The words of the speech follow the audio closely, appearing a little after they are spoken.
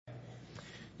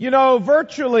You know,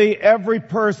 virtually every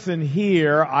person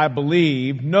here, I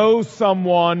believe, knows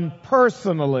someone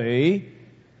personally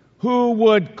who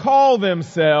would call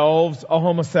themselves a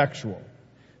homosexual.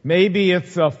 Maybe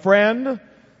it's a friend,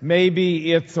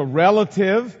 maybe it's a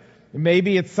relative,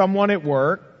 maybe it's someone at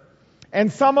work.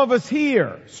 And some of us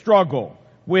here struggle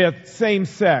with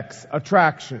same-sex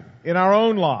attraction in our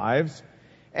own lives.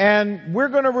 And we're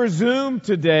going to resume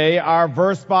today our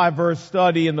verse-by-verse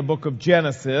study in the book of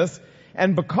Genesis.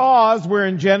 And because we're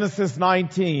in Genesis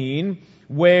 19,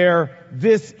 where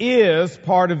this is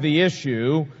part of the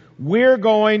issue, we're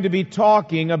going to be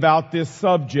talking about this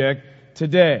subject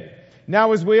today.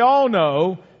 Now, as we all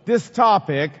know, this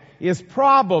topic is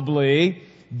probably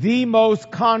the most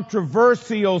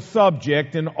controversial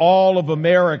subject in all of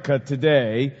America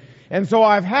today. And so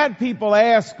I've had people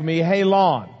ask me, hey,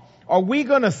 Lon, are we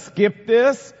going to skip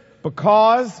this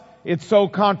because it's so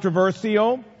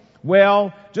controversial?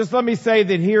 Well, just let me say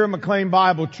that here at McLean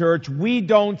Bible Church, we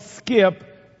don't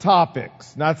skip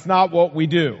topics. That's not what we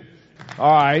do.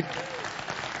 All right.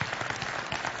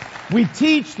 We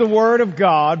teach the Word of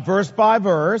God verse by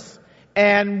verse,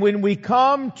 and when we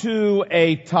come to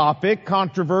a topic,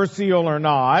 controversial or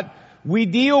not, we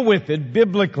deal with it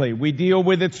biblically. We deal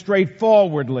with it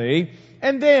straightforwardly,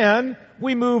 and then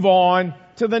we move on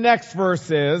to the next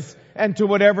verses and to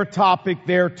whatever topic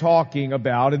they're talking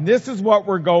about. And this is what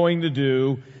we're going to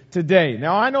do today.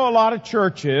 Now, I know a lot of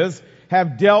churches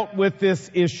have dealt with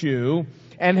this issue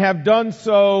and have done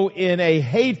so in a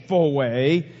hateful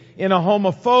way, in a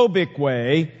homophobic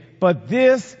way, but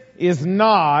this is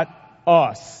not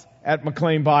us at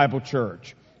McLean Bible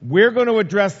Church. We're going to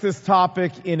address this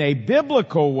topic in a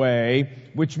biblical way,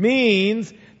 which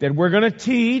means that we're going to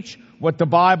teach what the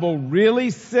Bible really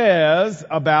says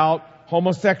about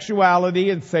homosexuality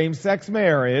and same-sex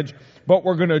marriage, but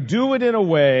we're going to do it in a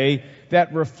way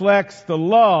that reflects the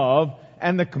love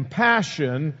and the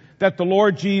compassion that the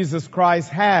Lord Jesus Christ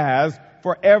has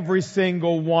for every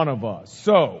single one of us.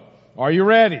 So, are you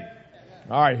ready?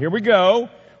 All right, here we go.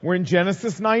 We're in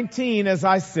Genesis 19, as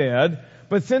I said,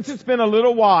 but since it's been a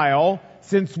little while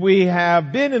since we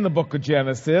have been in the book of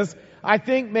Genesis, I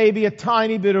think maybe a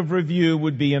tiny bit of review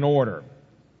would be in order.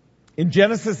 In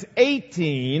Genesis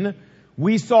 18,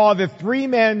 we saw that 3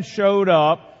 men showed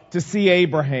up to see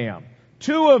Abraham.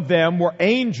 2 of them were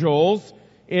angels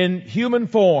in human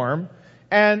form,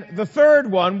 and the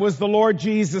third one was the Lord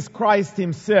Jesus Christ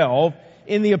himself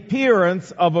in the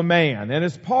appearance of a man. And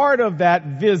as part of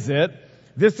that visit,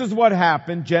 this is what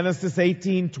happened, Genesis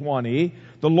 18:20.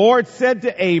 The Lord said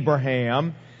to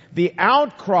Abraham, "The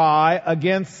outcry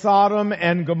against Sodom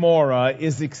and Gomorrah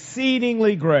is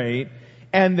exceedingly great,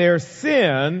 and their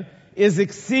sin is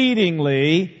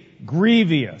exceedingly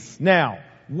grievous." Now,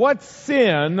 what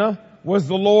sin was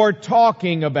the Lord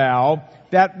talking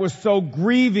about that was so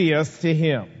grievous to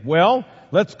him? Well,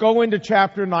 let's go into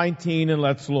chapter 19 and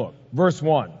let's look. Verse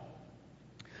 1.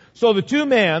 So the 2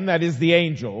 men, that is the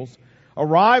angels,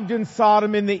 arrived in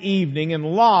Sodom in the evening, and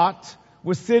Lot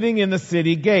was sitting in the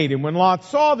city gate. And when Lot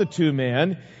saw the 2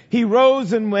 men, he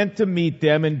rose and went to meet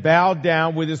them and bowed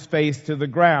down with his face to the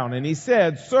ground. And he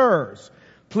said, "Sirs,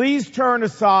 please turn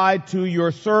aside to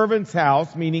your servant's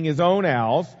house," meaning his own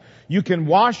house. "You can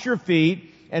wash your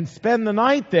feet and spend the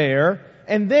night there,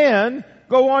 and then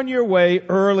go on your way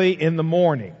early in the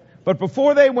morning." But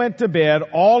before they went to bed,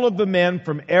 all of the men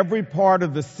from every part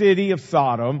of the city of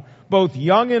Sodom, both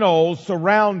young and old,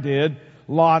 surrounded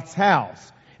Lot's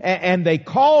house. And they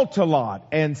called to Lot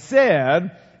and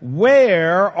said,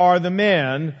 "Where are the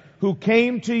men who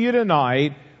came to you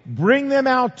tonight? Bring them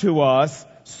out to us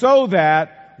so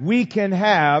that we can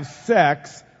have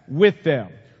sex with them."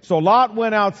 So Lot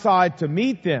went outside to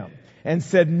meet them and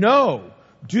said, "No,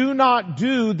 do not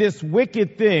do this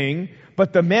wicked thing."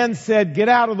 But the men said, "Get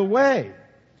out of the way."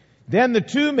 Then the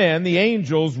 2 men, the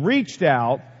angels, reached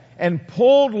out and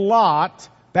pulled Lot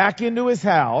back into his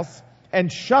house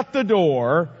and shut the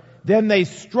door. Then they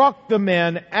struck the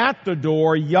men at the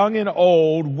door, young and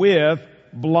old, with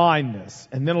blindness.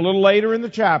 And then a little later in the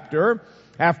chapter,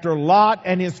 after Lot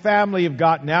and his family have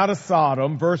gotten out of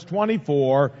Sodom, verse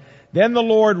 24, then the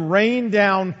Lord rained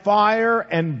down fire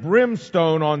and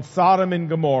brimstone on Sodom and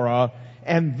Gomorrah,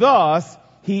 and thus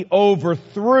he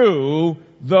overthrew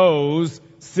those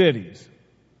cities.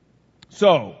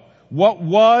 So, what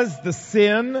was the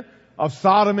sin of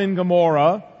Sodom and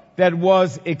Gomorrah that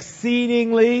was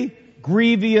exceedingly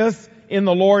grievous in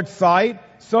the Lord's sight?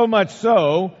 So much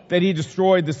so that he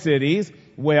destroyed the cities.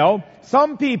 Well,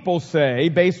 some people say,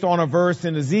 based on a verse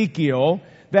in Ezekiel,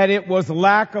 that it was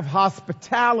lack of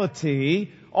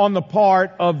hospitality on the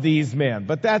part of these men.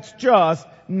 But that's just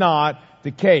not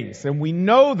the case. And we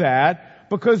know that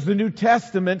because the New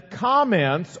Testament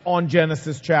comments on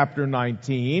Genesis chapter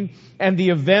 19 and the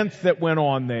events that went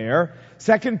on there.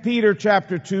 2 Peter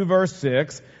chapter 2 verse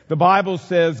 6, the Bible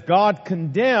says God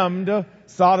condemned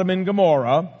Sodom and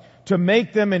Gomorrah to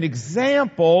make them an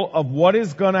example of what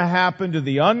is going to happen to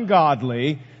the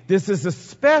ungodly. This is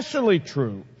especially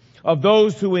true of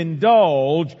those who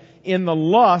indulge in the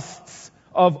lusts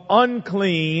of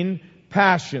unclean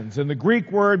passions. And the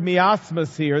Greek word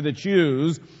miasmos here that's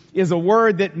used is a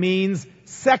word that means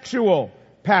sexual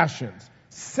passions,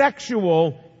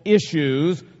 sexual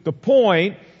issues. The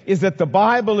point is that the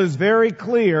Bible is very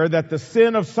clear that the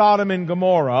sin of Sodom and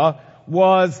Gomorrah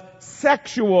was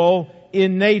sexual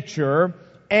in nature,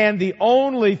 and the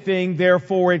only thing,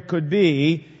 therefore, it could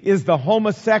be is the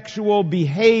homosexual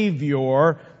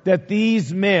behavior that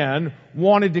these men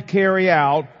wanted to carry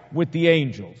out with the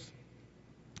angels.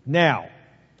 Now,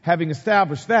 having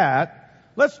established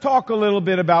that, let's talk a little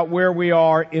bit about where we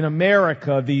are in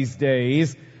America these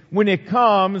days when it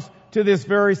comes to this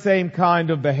very same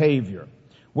kind of behavior.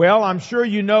 Well, I'm sure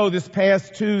you know this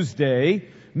past Tuesday,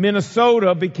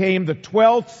 Minnesota became the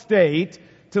 12th state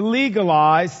to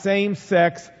legalize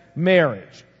same-sex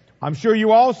marriage. I'm sure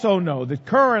you also know that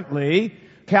currently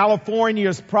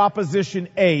California's Proposition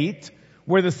 8,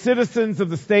 where the citizens of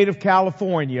the state of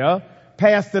California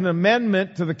passed an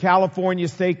amendment to the California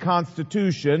State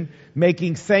Constitution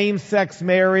making same-sex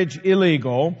marriage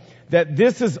illegal, that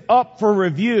this is up for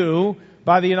review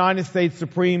by the United States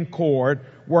Supreme Court,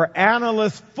 where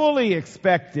analysts fully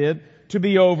expect it to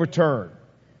be overturned.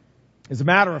 As a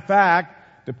matter of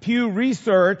fact, the Pew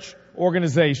Research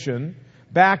Organization,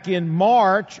 back in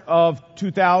March of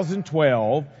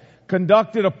 2012,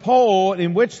 conducted a poll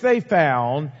in which they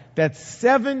found that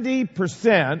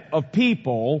 70% of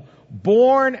people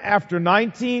born after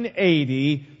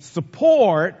 1980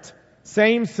 support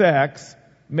same-sex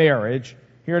marriage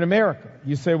here in America.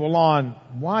 You say, well, Lon,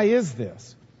 why is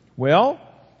this? Well,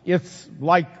 it's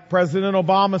like President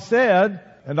Obama said,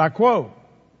 and I quote,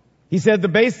 he said, the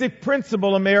basic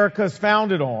principle America is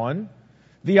founded on,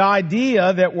 the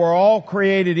idea that we're all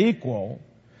created equal,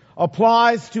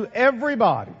 applies to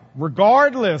everybody,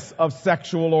 regardless of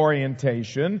sexual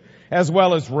orientation, as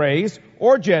well as race,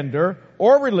 or gender,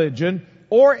 or religion,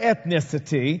 or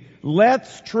ethnicity.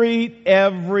 Let's treat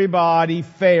everybody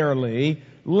fairly.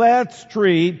 Let's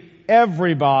treat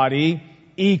everybody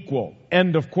equal.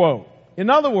 End of quote. In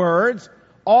other words,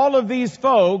 all of these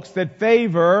folks that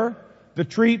favor the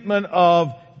treatment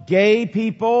of gay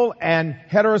people and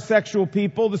heterosexual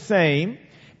people the same,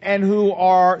 and who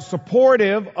are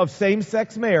supportive of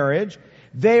same-sex marriage,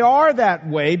 they are that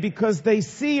way because they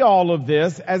see all of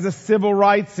this as a civil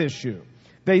rights issue.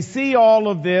 They see all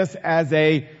of this as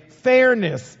a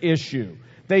fairness issue.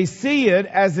 They see it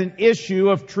as an issue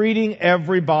of treating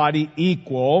everybody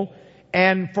equal.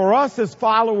 And for us as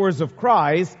followers of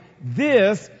Christ,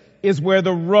 this is where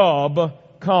the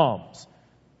rub comes.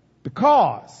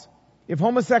 Because if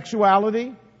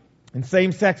homosexuality and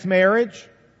same-sex marriage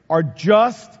are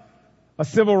just a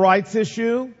civil rights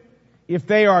issue, if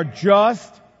they are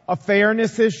just a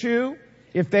fairness issue,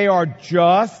 if they are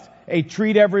just a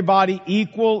treat everybody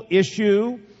equal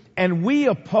issue, and we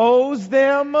oppose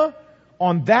them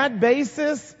on that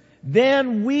basis,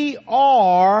 then we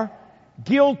are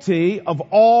guilty of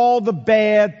all the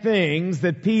bad things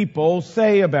that people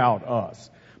say about us.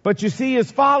 But you see,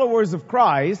 as followers of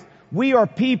Christ, we are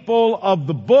people of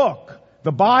the book,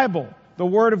 the Bible, the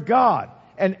Word of God.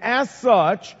 And as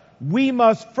such, we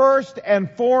must first and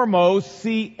foremost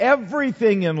see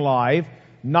everything in life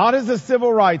not as a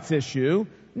civil rights issue,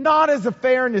 not as a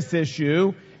fairness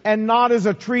issue, and not as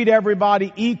a treat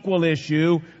everybody equal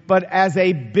issue, but as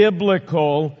a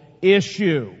biblical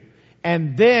issue.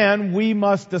 And then we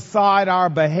must decide our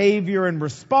behavior and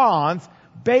response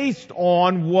based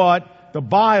on what the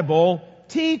Bible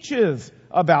teaches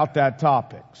about that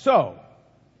topic. So,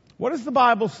 what does the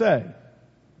Bible say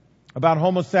about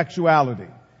homosexuality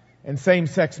and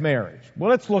same-sex marriage? Well,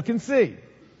 let's look and see.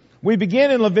 We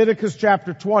begin in Leviticus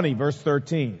chapter 20, verse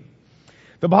 13.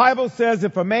 The Bible says,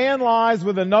 if a man lies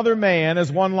with another man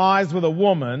as one lies with a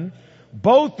woman,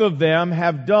 both of them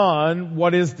have done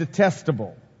what is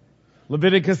detestable.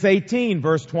 Leviticus 18,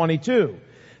 verse 22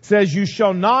 says, you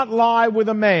shall not lie with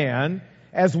a man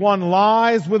as one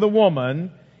lies with a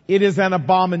woman. It is an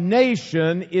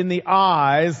abomination in the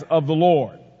eyes of the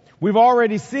Lord. We've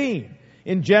already seen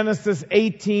in Genesis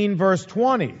 18, verse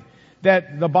 20,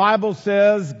 that the Bible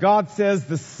says, God says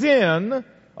the sin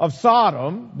of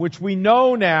Sodom, which we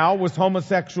know now was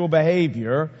homosexual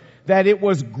behavior, that it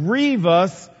was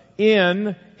grievous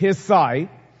in His sight.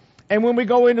 And when we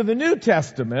go into the New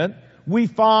Testament, we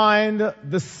find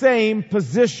the same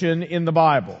position in the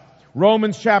Bible.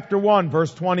 Romans chapter 1,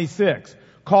 verse 26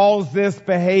 calls this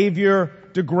behavior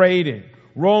degrading.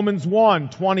 Romans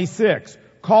 1:26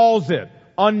 calls it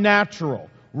unnatural.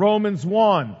 Romans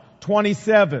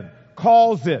 1:27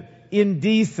 calls it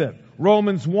indecent.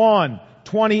 Romans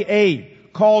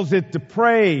 1:28 calls it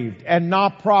depraved and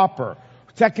not proper.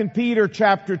 2 Peter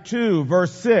chapter 2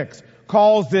 verse 6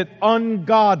 calls it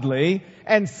ungodly,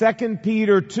 and 2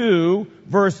 Peter 2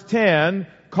 verse 10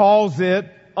 calls it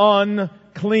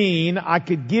unclean. I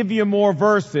could give you more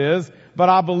verses, but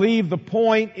I believe the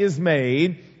point is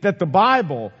made that the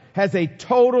Bible has a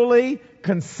totally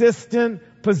consistent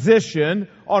position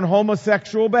on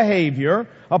homosexual behavior,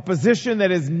 a position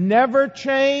that has never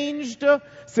changed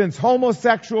since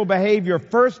homosexual behavior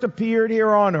first appeared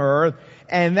here on earth,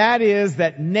 and that is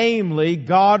that namely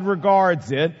God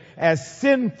regards it as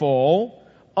sinful,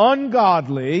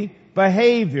 ungodly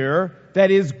behavior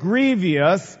that is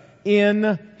grievous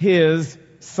in His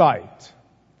sight.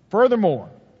 Furthermore,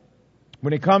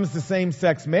 when it comes to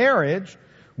same-sex marriage,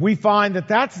 we find that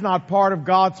that's not part of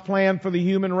God's plan for the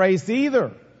human race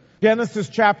either. Genesis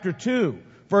chapter 2,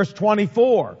 verse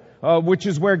 24, which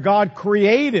is where God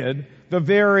created the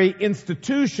very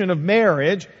institution of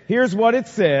marriage. Here's what it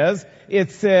says.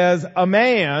 It says, a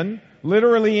man,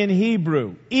 literally in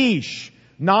Hebrew, ish,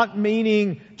 not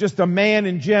meaning just a man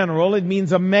in general. It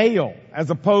means a male as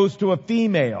opposed to a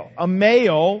female. A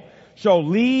male shall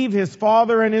leave his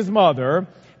father and his mother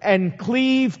and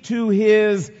cleave to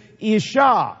his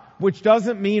Isha, which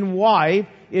doesn't mean wife,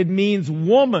 it means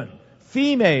woman,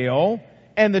 female,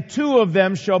 and the two of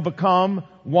them shall become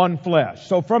one flesh.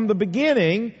 So from the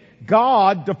beginning,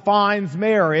 God defines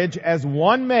marriage as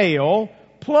one male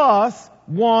plus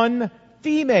one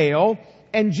female,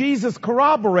 and Jesus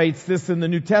corroborates this in the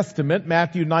New Testament,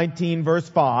 Matthew 19 verse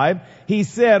 5. He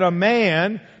said, a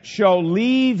man shall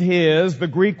leave his, the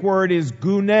Greek word is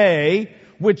gune,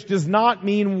 which does not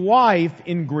mean wife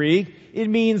in Greek. It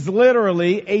means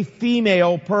literally a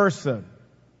female person.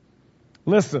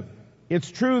 Listen,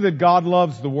 it's true that God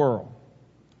loves the world.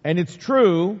 And it's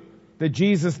true that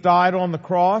Jesus died on the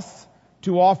cross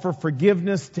to offer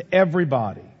forgiveness to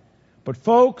everybody. But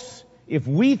folks, if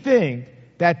we think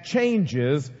that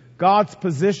changes God's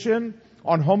position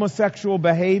on homosexual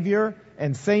behavior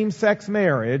and same-sex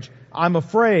marriage, I'm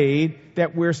afraid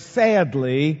that we're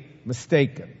sadly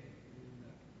mistaken.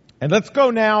 And let's go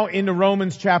now into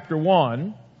Romans chapter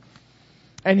 1.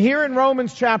 And here in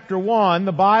Romans chapter 1,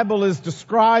 the Bible is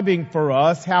describing for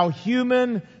us how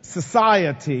human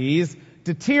societies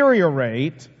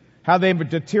deteriorate, how they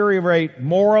deteriorate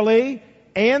morally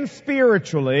and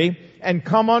spiritually and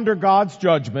come under God's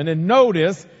judgment. And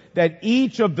notice that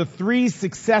each of the three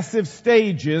successive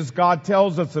stages God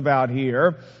tells us about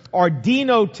here are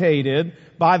denotated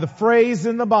by the phrase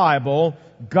in the Bible,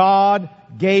 God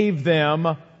gave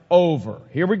them over.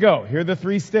 Here we go. Here are the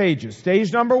three stages.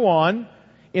 Stage number 1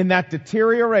 in that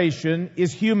deterioration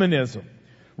is humanism.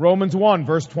 Romans 1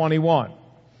 verse 21.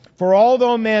 For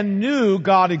although men knew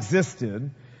God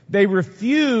existed, they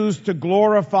refused to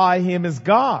glorify Him as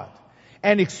God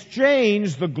and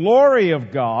exchanged the glory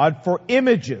of God for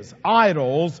images,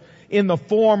 idols, in the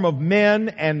form of men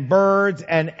and birds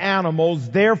and animals.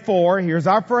 Therefore, here's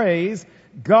our phrase,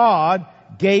 God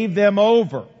gave them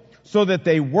over so that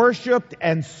they worshiped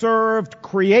and served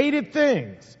created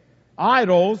things,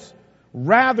 idols,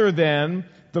 rather than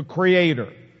the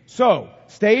Creator. So,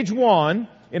 stage 1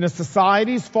 in a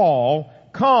society's fall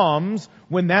comes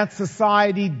when that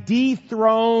society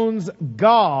dethrones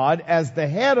God as the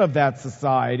head of that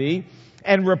society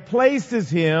and replaces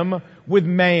Him with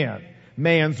man.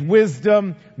 Man's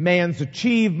wisdom, man's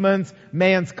achievements,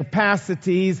 man's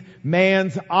capacities,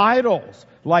 man's idols,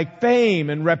 like fame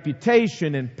and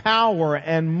reputation and power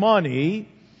and money.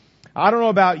 I don't know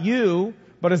about you,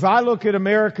 but as I look at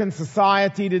American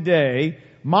society today,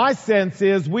 my sense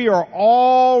is we are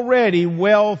already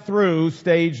well through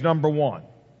stage number 1.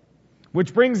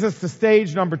 Which brings us to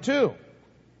stage number 2.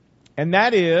 And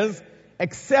that is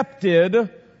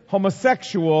accepted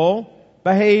homosexual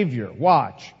behavior.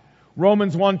 Watch.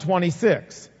 Romans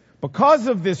 1:26. Because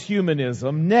of this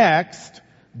humanism, next,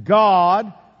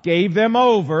 God gave them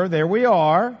over, there we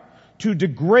are, to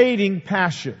degrading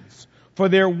passions. For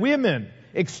their women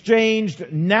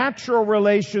exchanged natural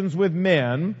relations with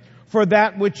men for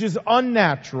that which is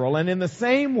unnatural. And in the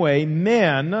same way,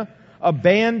 men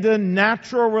abandoned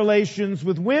natural relations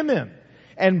with women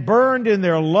and burned in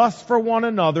their lust for one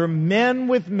another, men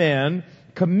with men,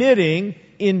 committing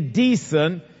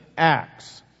indecent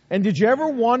acts. And did you ever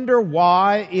wonder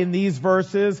why in these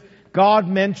verses God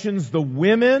mentions the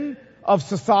women of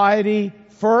society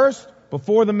first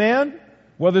before the men?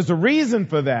 Well, there's a reason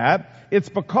for that. It's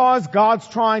because God's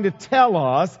trying to tell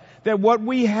us that what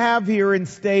we have here in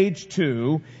stage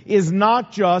 2 is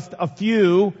not just a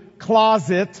few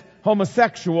closet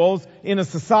homosexuals in a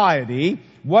society.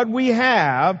 What we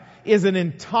have is an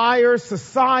entire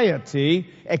society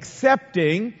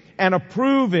accepting and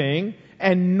approving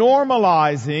and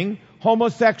normalizing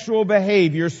homosexual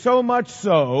behavior, so much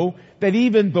so that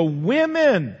even the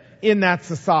women in that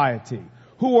society,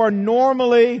 who are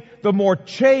normally the more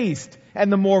chaste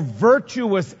and the more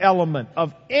virtuous element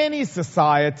of any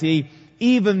society,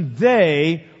 even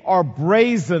they are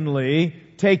brazenly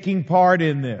taking part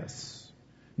in this.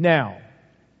 Now,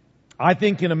 I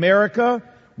think in America,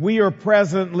 we are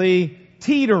presently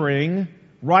teetering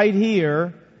right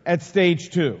here at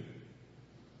stage 2.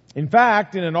 In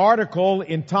fact, in an article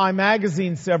in Time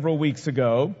magazine several weeks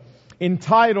ago,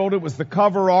 entitled, it was the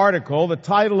cover article, the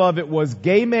title of it was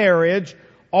Gay Marriage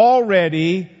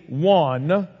Already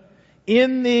Won.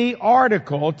 In the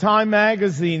article, Time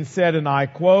magazine said, and I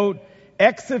quote,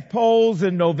 exit polls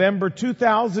in November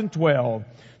 2012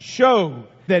 showed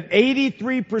that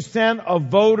 83% of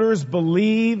voters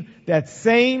believe that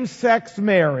same-sex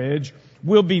marriage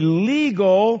will be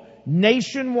legal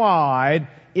nationwide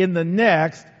in the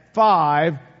next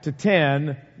 5 to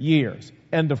 10 years.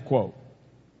 End of quote.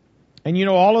 And you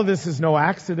know, all of this is no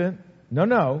accident.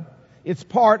 No. It's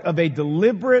part of a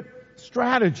deliberate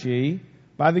strategy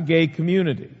by the gay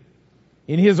community.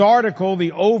 In his article,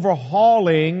 The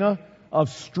Overhauling of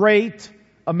Straight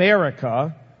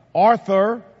America,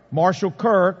 Arthur Marshall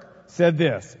Kirk said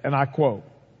this, and I quote,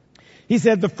 he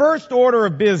said, the first order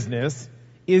of business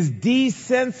is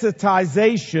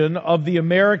desensitization of the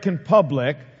American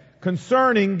public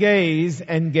concerning gays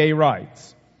and gay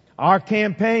rights. Our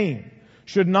campaign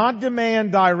should not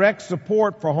demand direct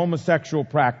support for homosexual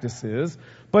practices,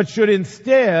 but should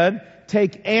instead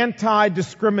take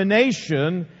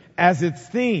anti-discrimination as its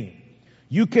theme.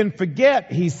 You can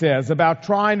forget, he says, about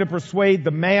trying to persuade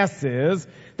the masses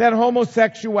that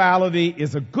homosexuality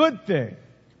is a good thing.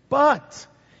 But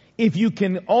if you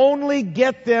can only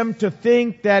get them to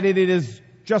think that it is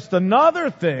just another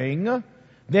thing,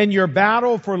 then your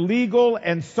battle for legal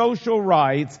and social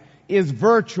rights is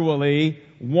virtually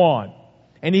won.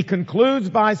 And he concludes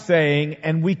by saying,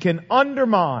 and we can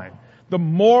undermine the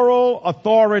moral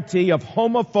authority of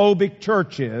homophobic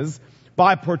churches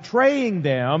by portraying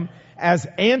them as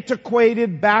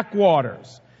antiquated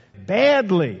backwaters,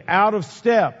 badly out of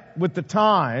step with the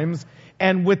times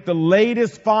and with the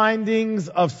latest findings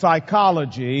of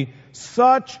psychology.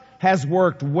 Such has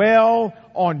worked well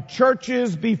on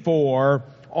churches before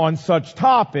on such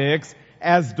topics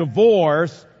as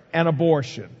divorce and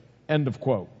abortion. End of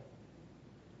quote.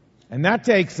 And that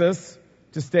takes us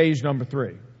to stage number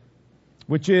 3,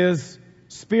 which is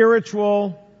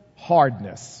spiritual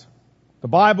hardness. The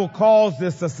Bible calls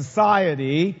this a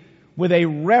society with a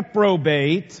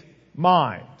reprobate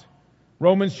mind.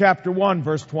 Romans chapter 1,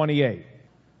 verse 28.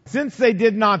 Since they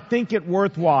did not think it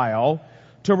worthwhile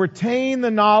to retain the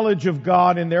knowledge of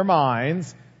God in their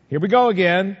minds, here we go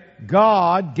again,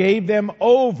 God gave them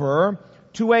over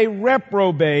to a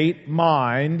reprobate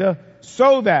mind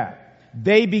so that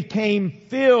they became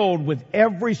filled with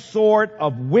every sort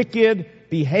of wicked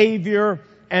behavior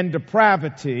and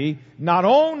depravity. Not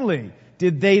only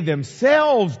did they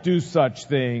themselves do such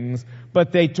things,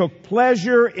 but they took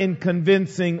pleasure in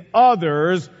convincing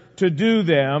others to do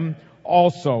them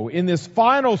also. In this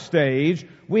final stage,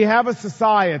 we have a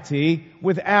society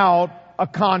without a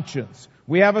conscience.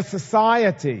 We have a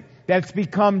society that's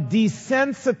become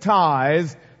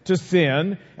desensitized to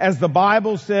sin, as the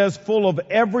Bible says, full of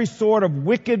every sort of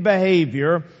wicked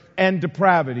behavior and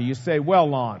depravity. You say, well,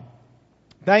 Lon,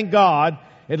 thank God,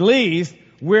 at least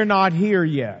we're not here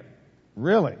yet.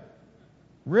 Really?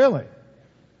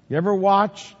 You ever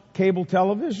watch cable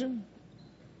television?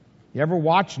 You ever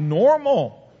watch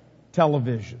normal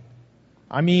television?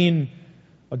 I mean,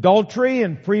 adultery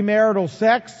and premarital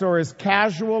sex are as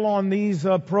casual on these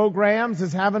programs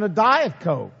as having a Diet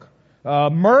Coke.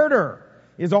 Murder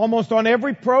is almost on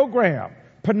every program.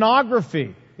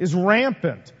 Pornography is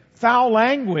rampant. Foul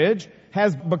language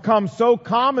has become so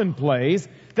commonplace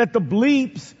that the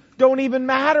bleeps don't even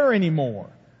matter anymore.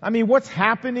 I mean, what's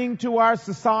happening to our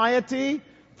society?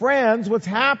 Friends, what's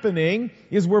happening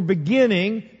is we're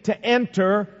beginning to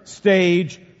enter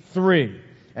stage 3.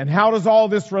 And how does all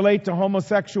this relate to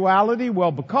homosexuality?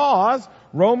 Well, because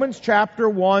Romans chapter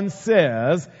 1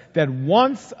 says that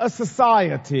once a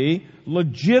society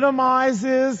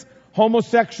legitimizes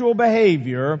homosexual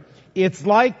behavior, it's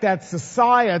like that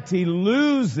society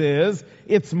loses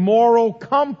its moral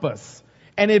compass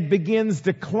and it begins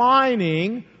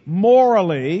declining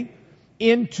morally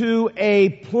into a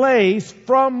place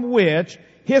from which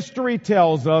history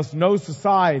tells us no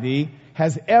society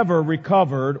has ever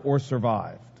recovered or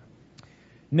survived.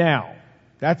 Now,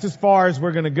 that's as far as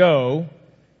we're going to go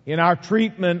in our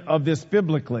treatment of this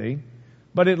biblically,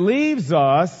 but it leaves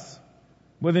us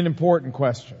with an important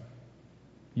question.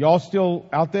 Y'all still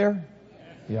out there?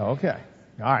 Yeah, okay.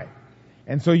 All right.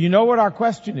 And so you know what our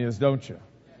question is, don't you?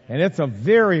 And it's a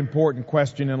very important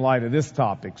question in light of this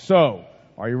topic. So,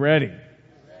 are you ready?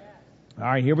 All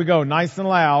right, here we go. Nice and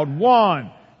loud.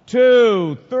 1,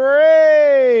 2,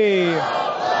 3.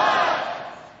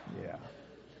 Yeah.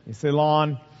 You say,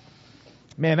 Lon,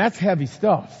 man, that's heavy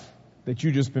stuff that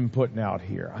you just been putting out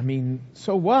here. I mean,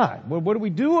 so what? What do we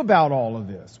do about all of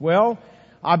this? Well,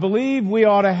 I believe we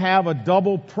ought to have a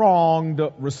double-pronged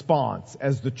response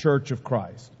as the Church of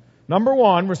Christ.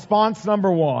 Response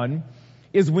number one,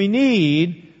 is we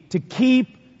need to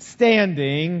keep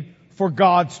standing for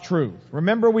God's truth.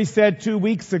 Remember we said 2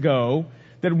 weeks ago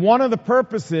that one of the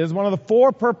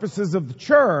 4 purposes of the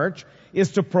church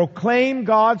is to proclaim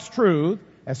God's truth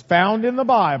as found in the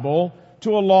Bible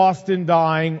to a lost and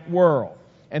dying world.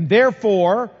 And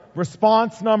therefore,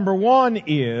 response number one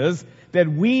is that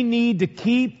we need to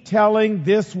keep telling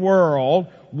this world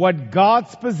what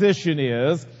God's position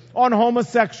is on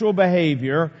homosexual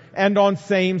behavior and on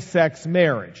same-sex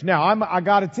marriage. Now, I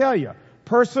got to tell you,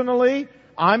 personally,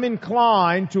 I'm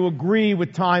inclined to agree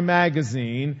with Time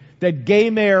Magazine that gay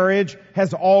marriage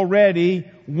has already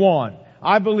won.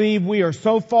 I believe we are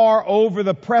so far over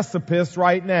the precipice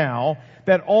right now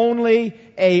that only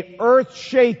a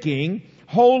earth-shaking,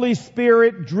 Holy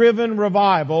Spirit-driven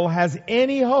revival has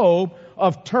any hope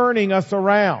of turning us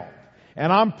around.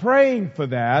 And I'm praying for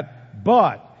that,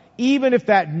 but even if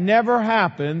that never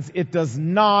happens, it does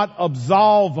not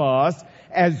absolve us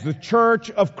as the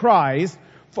Church of Christ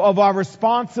of our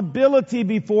responsibility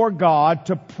before God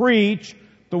to preach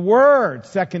the Word,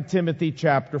 2 Timothy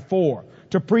chapter 4.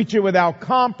 To preach it without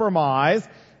compromise,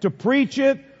 to preach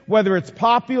it whether it's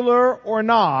popular or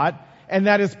not, and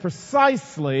that is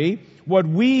precisely what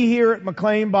we here at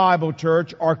McLean Bible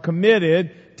Church are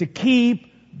committed to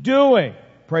keep doing.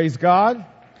 Praise God.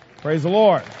 Praise the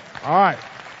Lord. All right.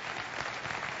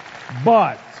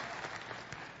 But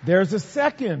there's a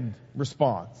second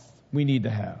response we need to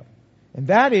have. And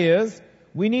that is,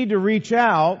 we need to reach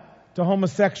out to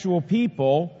homosexual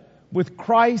people with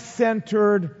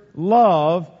Christ-centered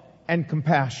love and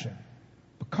compassion.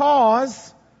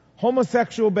 Because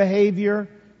homosexual behavior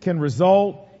can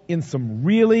result in some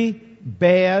really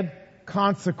bad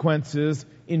consequences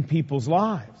in people's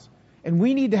lives. And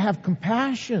we need to have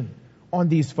compassion on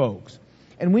these folks.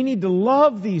 And we need to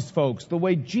love these folks the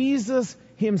way Jesus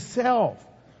himself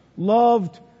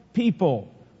loved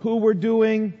people who were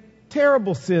doing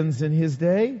terrible sins in his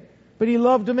day, but he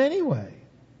loved them anyway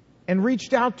and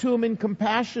reached out to them in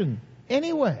compassion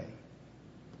anyway.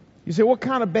 You say, what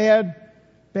kind of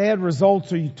bad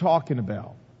results are you talking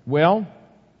about? Well,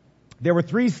 there were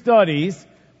 3 studies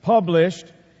published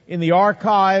in the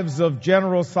Archives of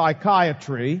General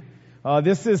Psychiatry.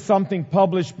 This is something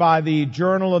published by the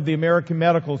Journal of the American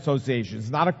Medical Association. It's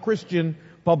not a Christian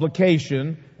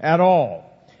publication at all.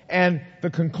 And the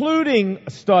concluding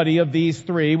study of these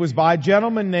 3 was by a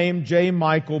gentleman named J.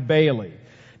 Michael Bailey.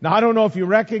 Now, I don't know if you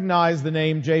recognize the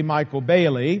name J. Michael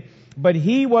Bailey, but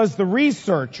he was the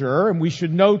researcher, and we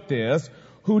should note this,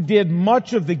 who did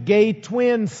much of the gay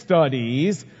twin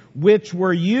studies, which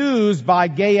were used by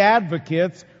gay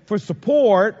advocates for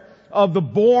support of the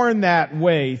born that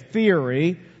way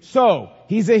theory. So,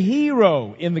 he's a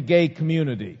hero in the gay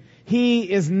community. He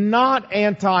is not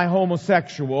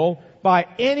anti-homosexual by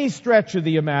any stretch of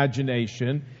the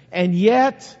imagination, and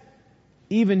yet,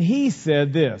 even he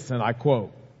said this, and I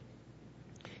quote,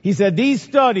 he said, "These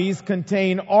studies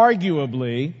contain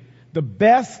arguably the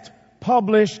best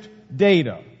published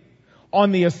data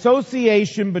on the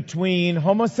association between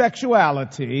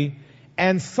homosexuality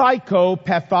and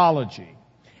psychopathology.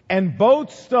 And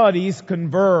both studies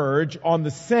converge on the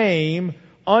same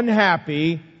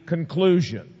unhappy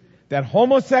conclusion, that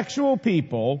homosexual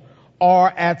people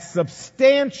are at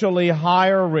substantially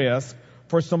higher risk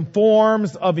for some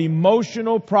forms of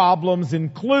emotional problems,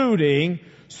 including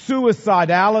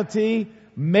suicidality,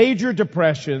 major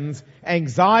depressions,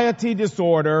 anxiety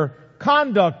disorder,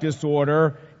 conduct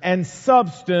disorder, and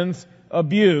substance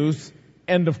abuse,"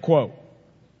 end of quote.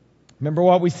 Remember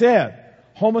what we said.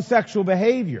 Homosexual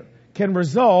behavior can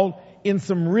result in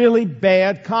some really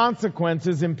bad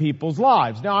consequences in people's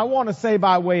lives. Now, I want to say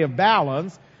by way of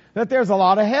balance that there's a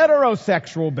lot of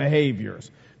heterosexual behaviors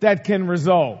that can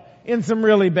result in some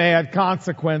really bad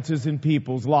consequences in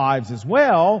people's lives as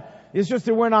well. It's just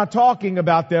that we're not talking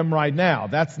about them right now.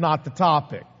 That's not the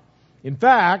topic. In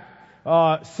fact,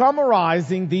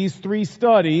 summarizing these 3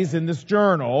 studies in this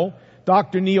journal,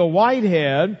 Dr. Neil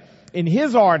Whitehead, in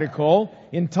his article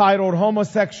entitled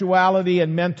Homosexuality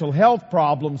and Mental Health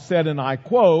Problems, said, and I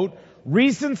quote,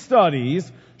 "Recent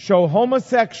studies show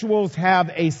homosexuals have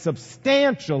a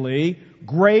substantially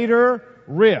greater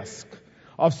risk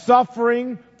of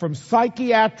suffering from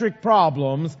psychiatric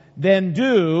problems than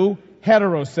do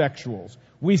heterosexuals.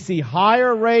 We see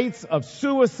higher rates of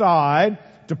suicide,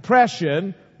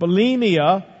 depression,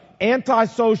 bulimia,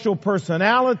 antisocial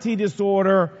personality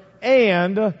disorder,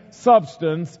 and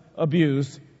substance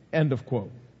abuse," end of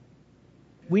quote.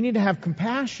 We need to have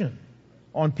compassion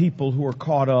on people who are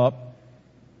caught up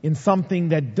in something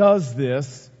that does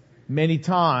this many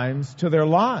times to their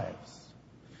lives.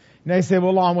 Now you say,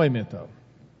 well, Lon, wait a minute though.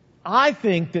 I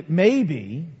think that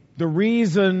maybe the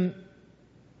reason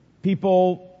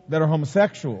people that are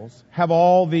homosexuals have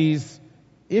all these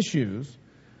issues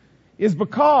is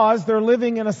because they're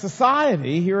living in a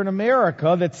society here in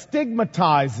America that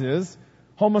stigmatizes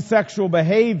homosexual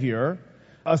behavior,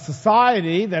 a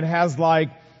society that has like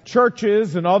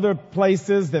churches and other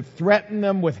places that threaten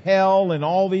them with hell and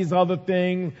all these other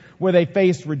things where they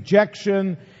face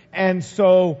rejection. And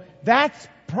so that's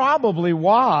probably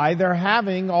why they're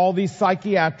having all these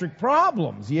psychiatric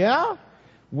problems. Yeah?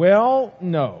 Well,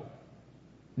 no.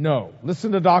 No.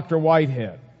 Listen to Dr.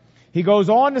 Whitehead. He goes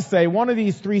on to say, one of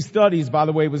these 3 studies, by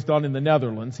the way, was done in the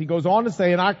Netherlands. He goes on to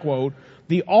say, and I quote,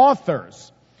 "The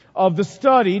authors of the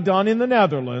study done in the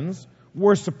Netherlands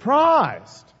were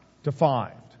surprised to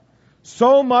find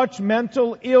so much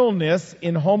mental illness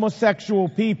in homosexual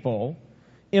people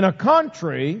in a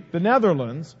country, the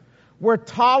Netherlands, where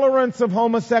tolerance of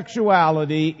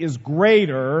homosexuality is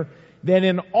greater than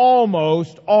in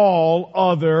almost all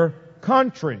other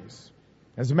countries."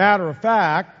 As a matter of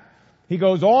fact, he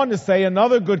goes on to say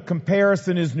another good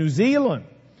comparison is New Zealand,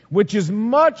 which is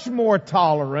much more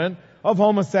tolerant of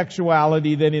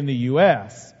homosexuality than in the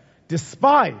U.S.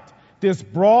 Despite this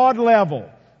broad level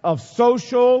of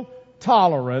social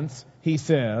tolerance, he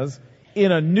says,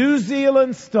 in a New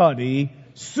Zealand study,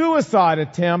 suicide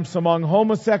attempts among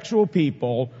homosexual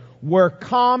people were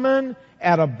common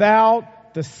at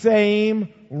about the same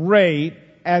rate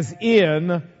as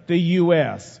in the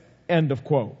U.S. End of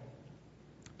quote.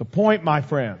 The point, my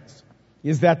friends,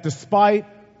 is that despite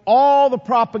all the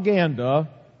propaganda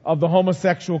of the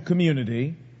homosexual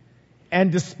community,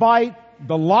 and despite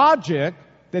the logic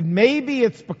that maybe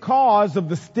it's because of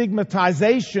the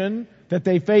stigmatization that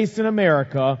they face in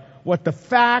America, what the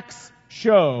facts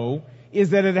show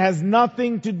is that it has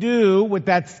nothing to do with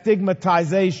that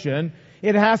stigmatization.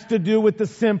 It has to do with the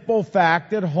simple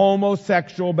fact that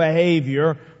homosexual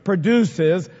behavior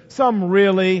produces some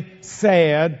really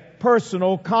sad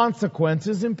personal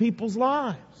consequences in people's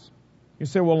lives. You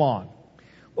say, well, Lon,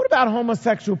 what about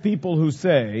homosexual people who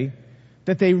say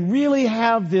that they really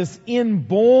have this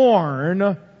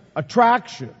inborn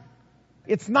attraction?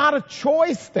 It's not a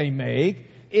choice they make.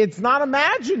 It's not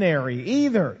imaginary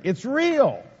either. It's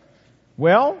real.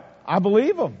 Well, I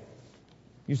believe them.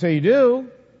 You say you do?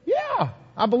 Yeah,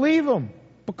 I believe them.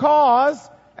 Because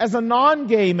as a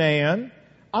non-gay man,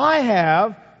 I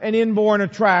have an inborn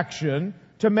attraction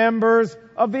to members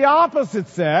of the opposite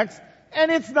sex, and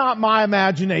it's not my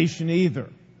imagination either.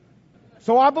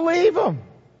 So I believe them.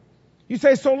 You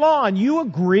say, so Lon, you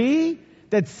agree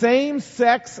that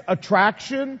same-sex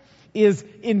attraction is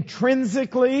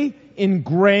intrinsically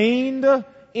ingrained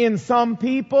in some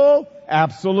people?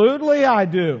 Absolutely, I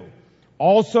do.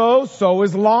 Also, so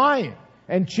is lying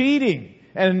and cheating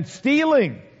and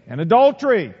stealing and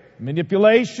adultery,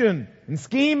 manipulation and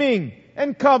scheming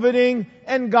and coveting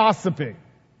and gossiping.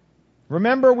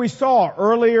 Remember, we saw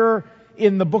earlier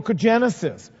in the book of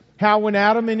Genesis how when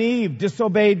Adam and Eve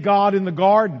disobeyed God in the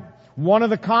garden, one of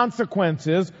the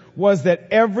consequences was that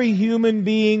every human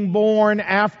being born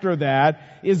after that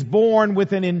is born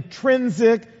with an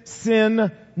intrinsic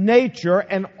sin nature,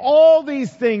 and all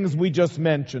these things we just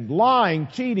mentioned, lying,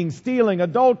 cheating, stealing,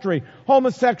 adultery,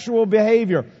 homosexual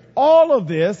behavior, all of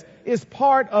this is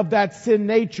part of that sin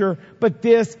nature, but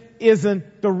this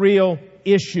isn't the real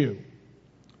issue.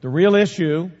 The real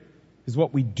issue is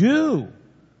what we do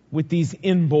with these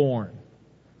inborn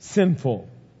sinful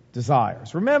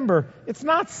desires. Remember, it's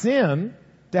not sin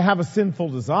to have a sinful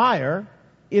desire.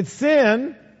 It's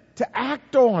sin to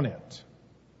act on it.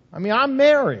 I mean, I'm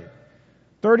married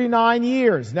 39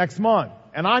 years next month,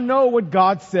 and I know what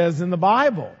God says in the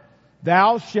Bible.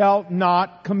 thou shalt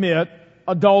not commit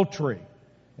adultery.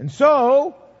 And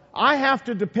so, I have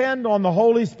to depend on the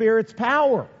Holy Spirit's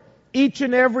power each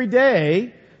and every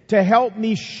day to help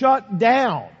me shut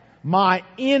down my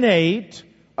innate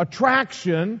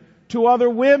attraction to other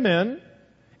women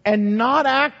and not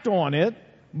act on it,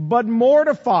 but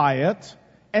mortify it.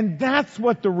 And that's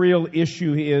what the real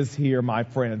issue is here, my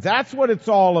friends. That's what it's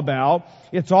all about.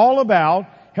 It's all about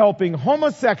helping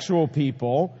homosexual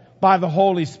people, by the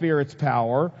Holy Spirit's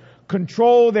power,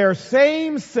 control their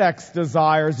same-sex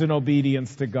desires in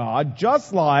obedience to God,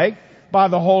 just like, by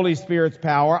the Holy Spirit's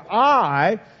power,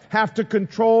 I have to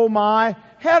control my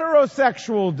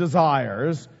heterosexual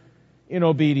desires in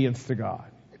obedience to God.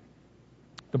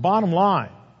 The bottom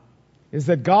line is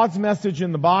that God's message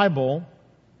in the Bible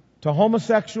to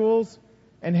homosexuals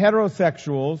and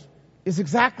heterosexuals is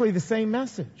exactly the same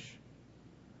message.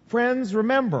 Friends,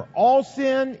 remember, all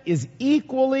sin is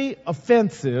equally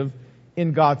offensive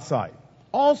in God's sight.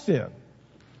 All sin.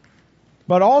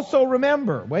 But also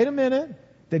remember, wait a minute,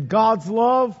 that God's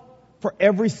love for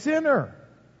every sinner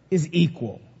is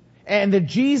equal. And that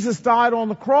Jesus died on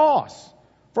the cross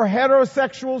for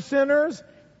heterosexual sinners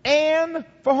and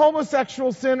for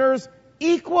homosexual sinners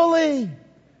equally.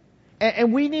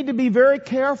 And we need to be very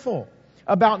careful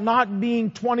about not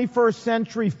being 21st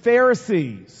century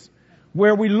Pharisees,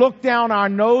 where we look down our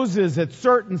noses at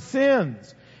certain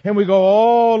sins and we go,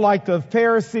 oh, like the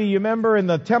Pharisee, you remember in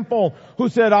the temple, who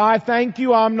said, I thank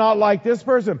you I'm not like this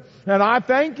person. And I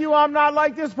thank you I'm not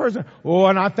like this person. Oh,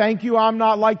 and I thank you I'm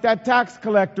not like that tax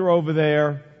collector over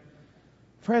there.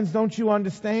 Friends, don't you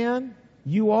understand?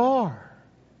 You are.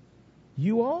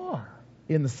 You are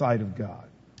in the sight of God.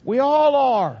 We all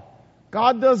are.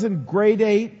 God doesn't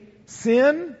gradate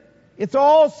sin. It's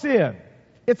all sin.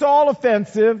 It's all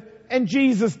offensive. And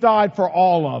Jesus died for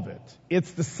all of it.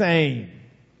 It's the same.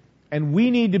 And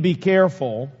we need to be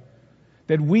careful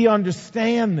that we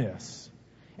understand this.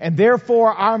 And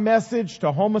therefore our message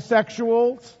to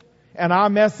homosexuals and our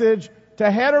message to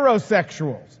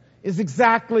heterosexuals is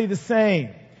exactly the same.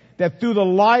 That through the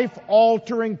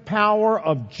life-altering power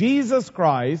of Jesus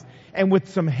Christ and with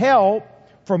some help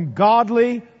from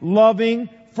godly, loving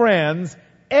friends,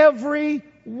 every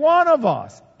one of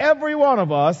us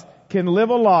can live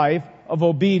a life of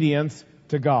obedience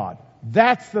to God.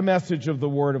 That's the message of the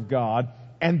Word of God,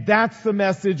 and that's the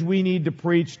message we need to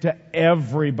preach to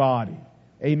everybody.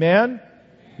 Amen?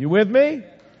 You with me?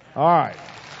 All right.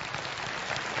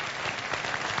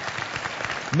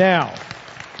 Now,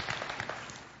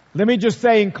 let me just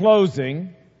say in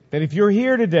closing that if you're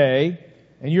here today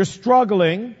and you're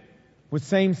struggling with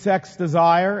same-sex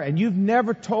desire and you've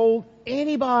never told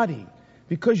anybody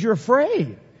because you're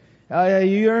afraid,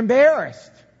 you're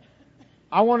embarrassed,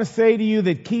 I want to say to you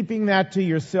that keeping that to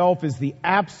yourself is the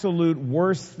absolute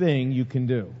worst thing you can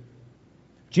do.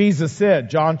 Jesus said,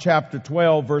 John chapter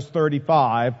 12, verse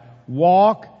 35,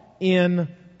 walk in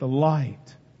the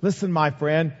light. Listen, my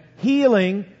friend,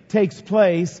 healing takes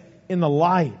place in the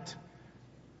light.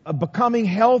 Becoming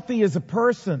healthy as a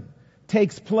person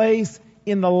takes place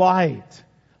in the light.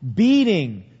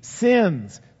 Beating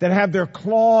sins that have their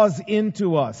claws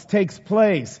into us takes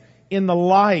place in the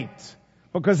light.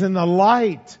 Because in the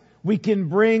light, we can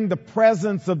bring the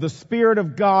presence of the Spirit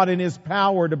of God and His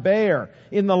power to bear.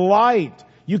 In the light,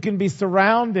 you can be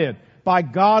surrounded by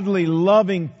godly,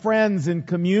 loving friends and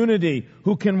community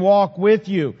who can walk with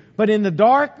you. But in the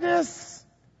darkness,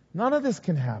 none of this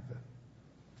can happen.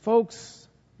 Folks,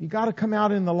 you got to come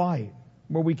out in the light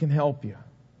where we can help you.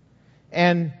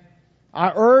 And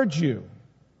I urge you,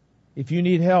 if you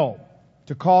need help,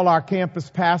 to call our campus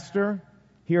pastor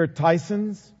here at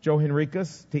Tyson's, Joe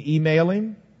Henricus, to email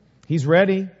him. He's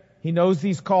ready. He knows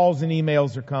these calls and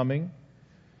emails are coming.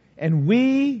 And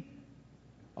we,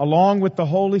 along with the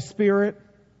Holy Spirit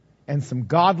and some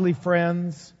godly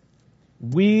friends,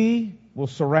 we will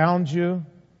surround you,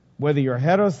 whether you're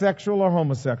heterosexual or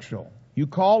homosexual. You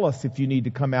call us if you need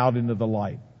to come out into the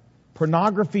light.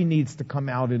 Pornography needs to come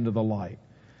out into the light.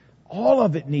 All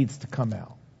of it needs to come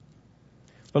out.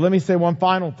 But let me say one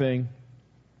final thing.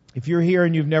 If you're here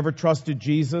and you've never trusted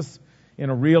Jesus in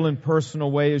a real and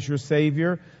personal way as your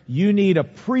Savior, you need a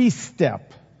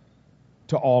pre-step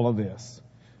to all of this.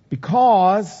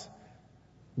 Because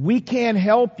we can't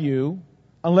help you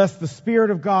unless the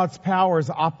Spirit of God's power is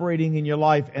operating in your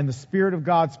life, and the Spirit of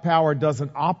God's power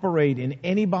doesn't operate in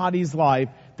anybody's life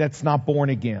that's not born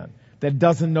again, that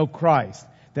doesn't know Christ,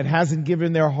 that hasn't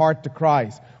given their heart to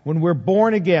Christ. When we're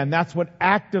born again, that's what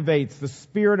activates the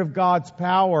Spirit of God's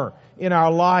power in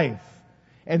our life.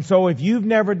 And so if you've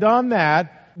never done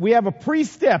that, we have a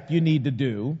pre-step you need to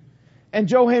do, and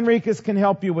Joe Henricus can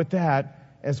help you with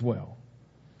that as well.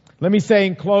 Let me say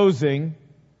in closing,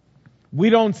 we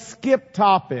don't skip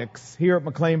topics here at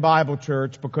McLean Bible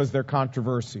Church because they're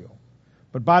controversial.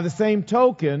 But by the same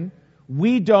token,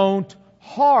 we don't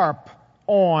harp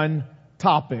on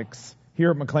topics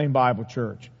here at McLean Bible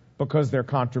Church because they're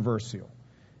controversial.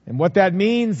 And what that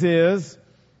means is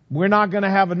we're not going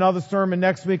to have another sermon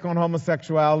next week on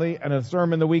homosexuality and a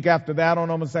sermon the week after that on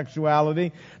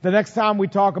homosexuality. The next time we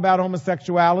talk about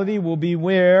homosexuality will be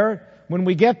when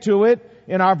we get to it,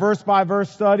 in our verse-by-verse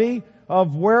study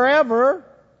of wherever.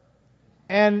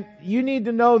 And you need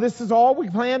to know this is all we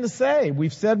plan to say.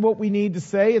 We've said what we need to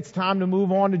say. It's time to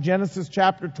move on to Genesis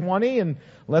chapter 20, and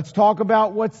let's talk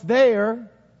about what's there.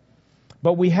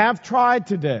 But we have tried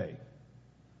today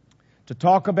to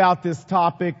talk about this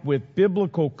topic with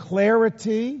biblical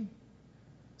clarity,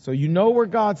 so you know where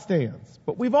God stands.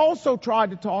 But we've also tried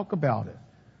to talk about it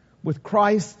with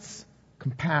Christ's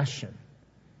compassion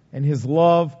and His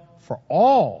love for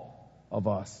all of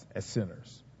us as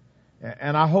sinners.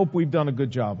 And I hope we've done a good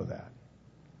job of that.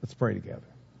 Let's pray together.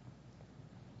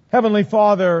 Heavenly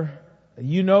Father,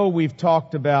 you know we've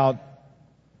talked about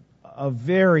a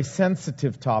very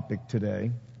sensitive topic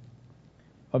today,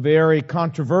 a very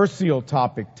controversial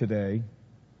topic today,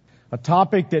 a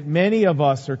topic that many of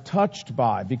us are touched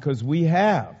by because we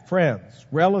have friends,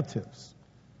 relatives,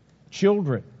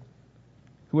 children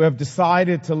who have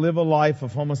decided to live a life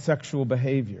of homosexual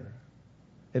behavior,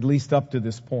 at least up to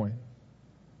this point.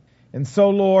 And so,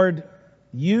 Lord,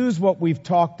 use what we've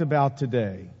talked about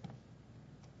today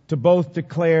to both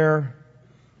declare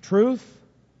truth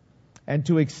and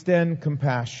to extend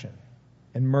compassion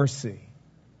and mercy,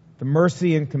 the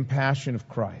mercy and compassion of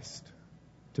Christ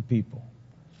to people.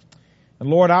 And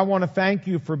Lord, I want to thank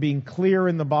you for being clear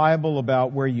in the Bible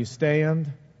about where you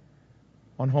stand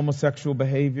on homosexual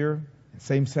behavior and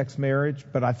same-sex marriage,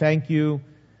 but I thank you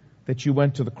that you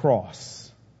went to the cross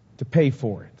to pay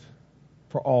for it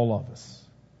for all of us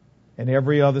and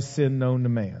every other sin known to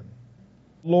man.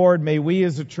 Lord, may we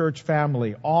as a church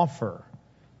family offer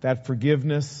that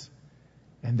forgiveness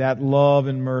and that love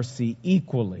and mercy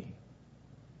equally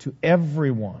to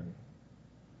everyone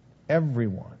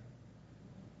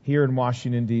here in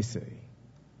Washington, D.C.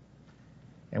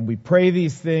 And we pray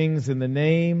these things in the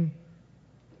name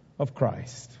of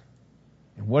Christ.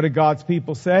 And what did God's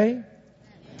people say?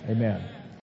 Amen.